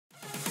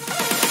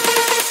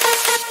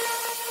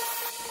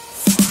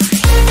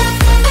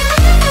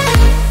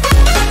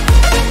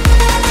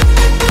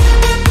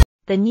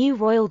the new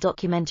royal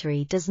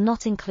documentary does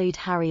not include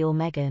Harry or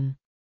Meghan.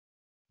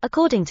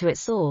 According to its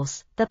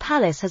source, the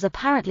palace has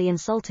apparently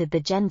insulted the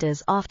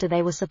genders after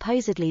they were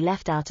supposedly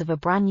left out of a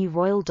brand new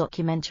royal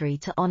documentary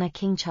to honor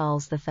King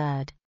Charles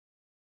III.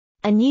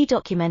 A new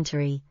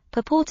documentary,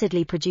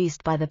 purportedly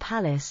produced by the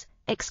palace,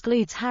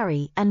 excludes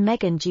Harry and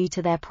Meghan due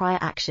to their prior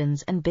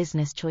actions and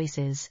business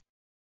choices.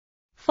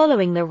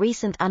 Following the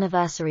recent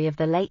anniversary of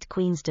the late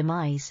Queen's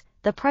demise,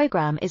 the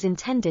program is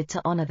intended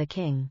to honor the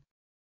King.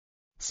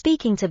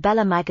 Speaking to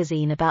Bella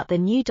magazine about the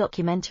new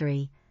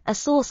documentary, a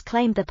source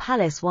claimed the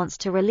palace wants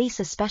to release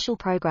a special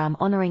program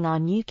honoring our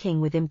new king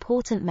with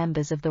important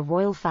members of the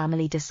royal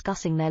family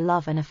discussing their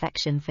love and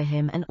affection for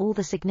him and all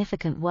the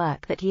significant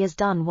work that he has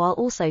done, while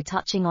also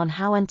touching on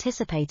how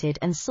anticipated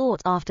and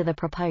sought after the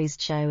proposed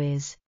show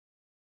is.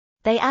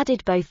 They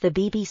added both the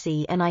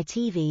BBC and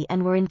ITV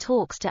and were in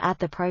talks to add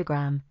the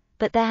program,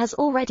 but there has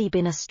already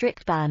been a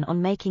strict ban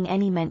on making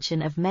any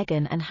mention of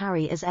Meghan and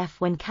Harry as if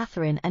when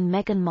Catherine and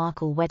Meghan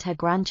Markle wed her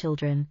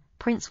grandchildren,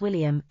 Prince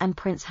William and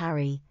Prince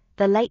Harry.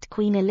 The late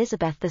Queen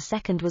Elizabeth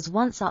II was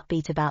once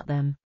upbeat about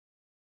them.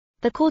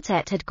 The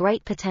quartet had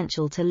great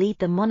potential to lead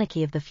the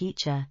monarchy of the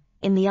future,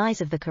 in the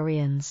eyes of the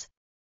Koreans.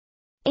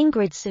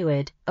 Ingrid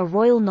Seward, a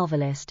royal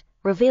novelist,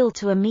 revealed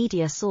to a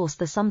media source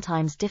the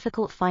sometimes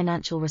difficult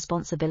financial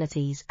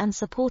responsibilities and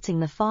supporting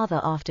the father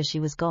after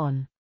she was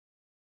gone.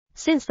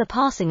 Since the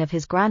passing of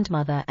his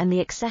grandmother and the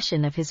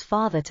accession of his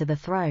father to the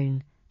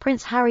throne,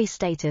 Prince Harry's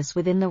status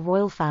within the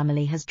royal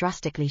family has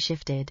drastically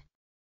shifted.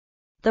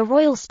 The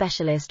royal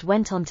specialist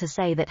went on to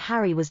say that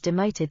Harry was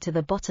demoted to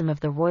the bottom of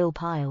the royal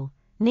pile,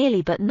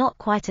 nearly but not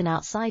quite an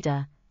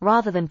outsider,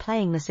 rather than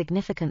playing the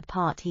significant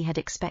part he had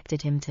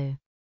expected him to.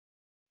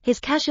 His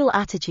casual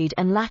attitude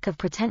and lack of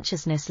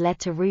pretentiousness led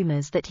to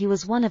rumors that he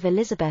was one of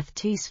Elizabeth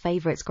II's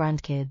favourite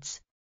grandkids.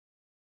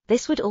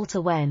 This would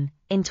alter when,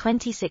 in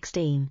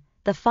 2016,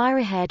 the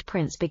fiery-haired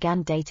prince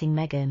began dating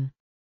Meghan.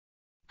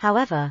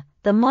 However,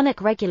 the monarch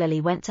regularly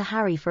went to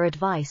Harry for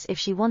advice if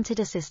she wanted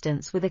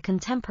assistance with a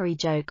contemporary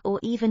joke or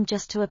even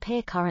just to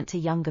appear current to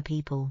younger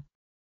people.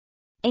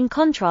 In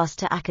contrast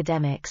to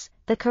academics,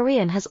 the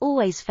Korean has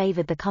always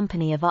favored the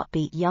company of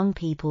upbeat young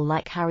people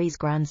like Harry's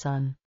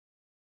grandson.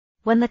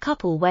 When the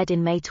couple wed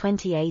in May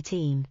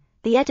 2018,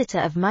 the editor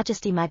of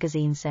Majesty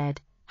magazine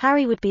said,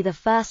 Harry would be the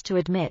first to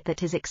admit that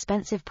his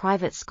expensive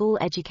private school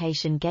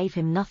education gave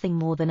him nothing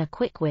more than a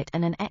quick wit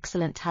and an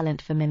excellent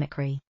talent for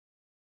mimicry.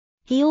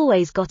 He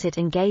always got it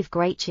and gave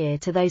great cheer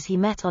to those he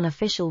met on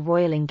official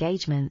royal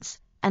engagements,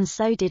 and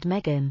so did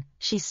Meghan.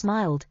 She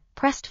smiled,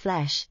 pressed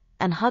flesh,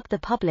 and hugged the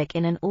public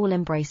in an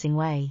all-embracing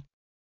way.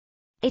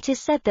 It is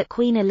said that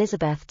Queen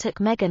Elizabeth took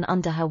Meghan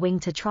under her wing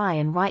to try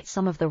and right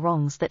some of the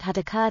wrongs that had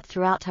occurred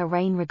throughout her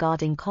reign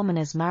regarding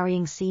commoners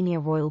marrying senior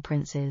royal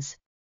princes.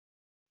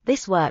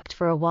 This worked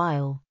for a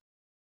while.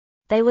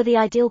 They were the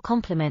ideal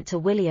complement to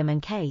William and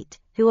Kate,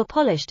 who were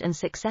polished and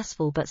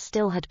successful but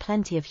still had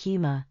plenty of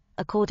humour,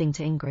 according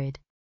to Ingrid.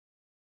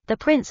 The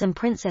Prince and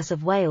Princess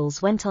of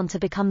Wales went on to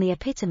become the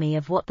epitome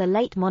of what the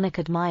late monarch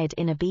admired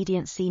in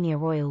obedient senior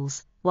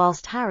royals,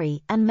 whilst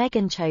Harry and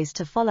Meghan chose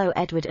to follow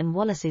Edward and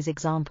Wallace's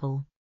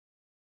example.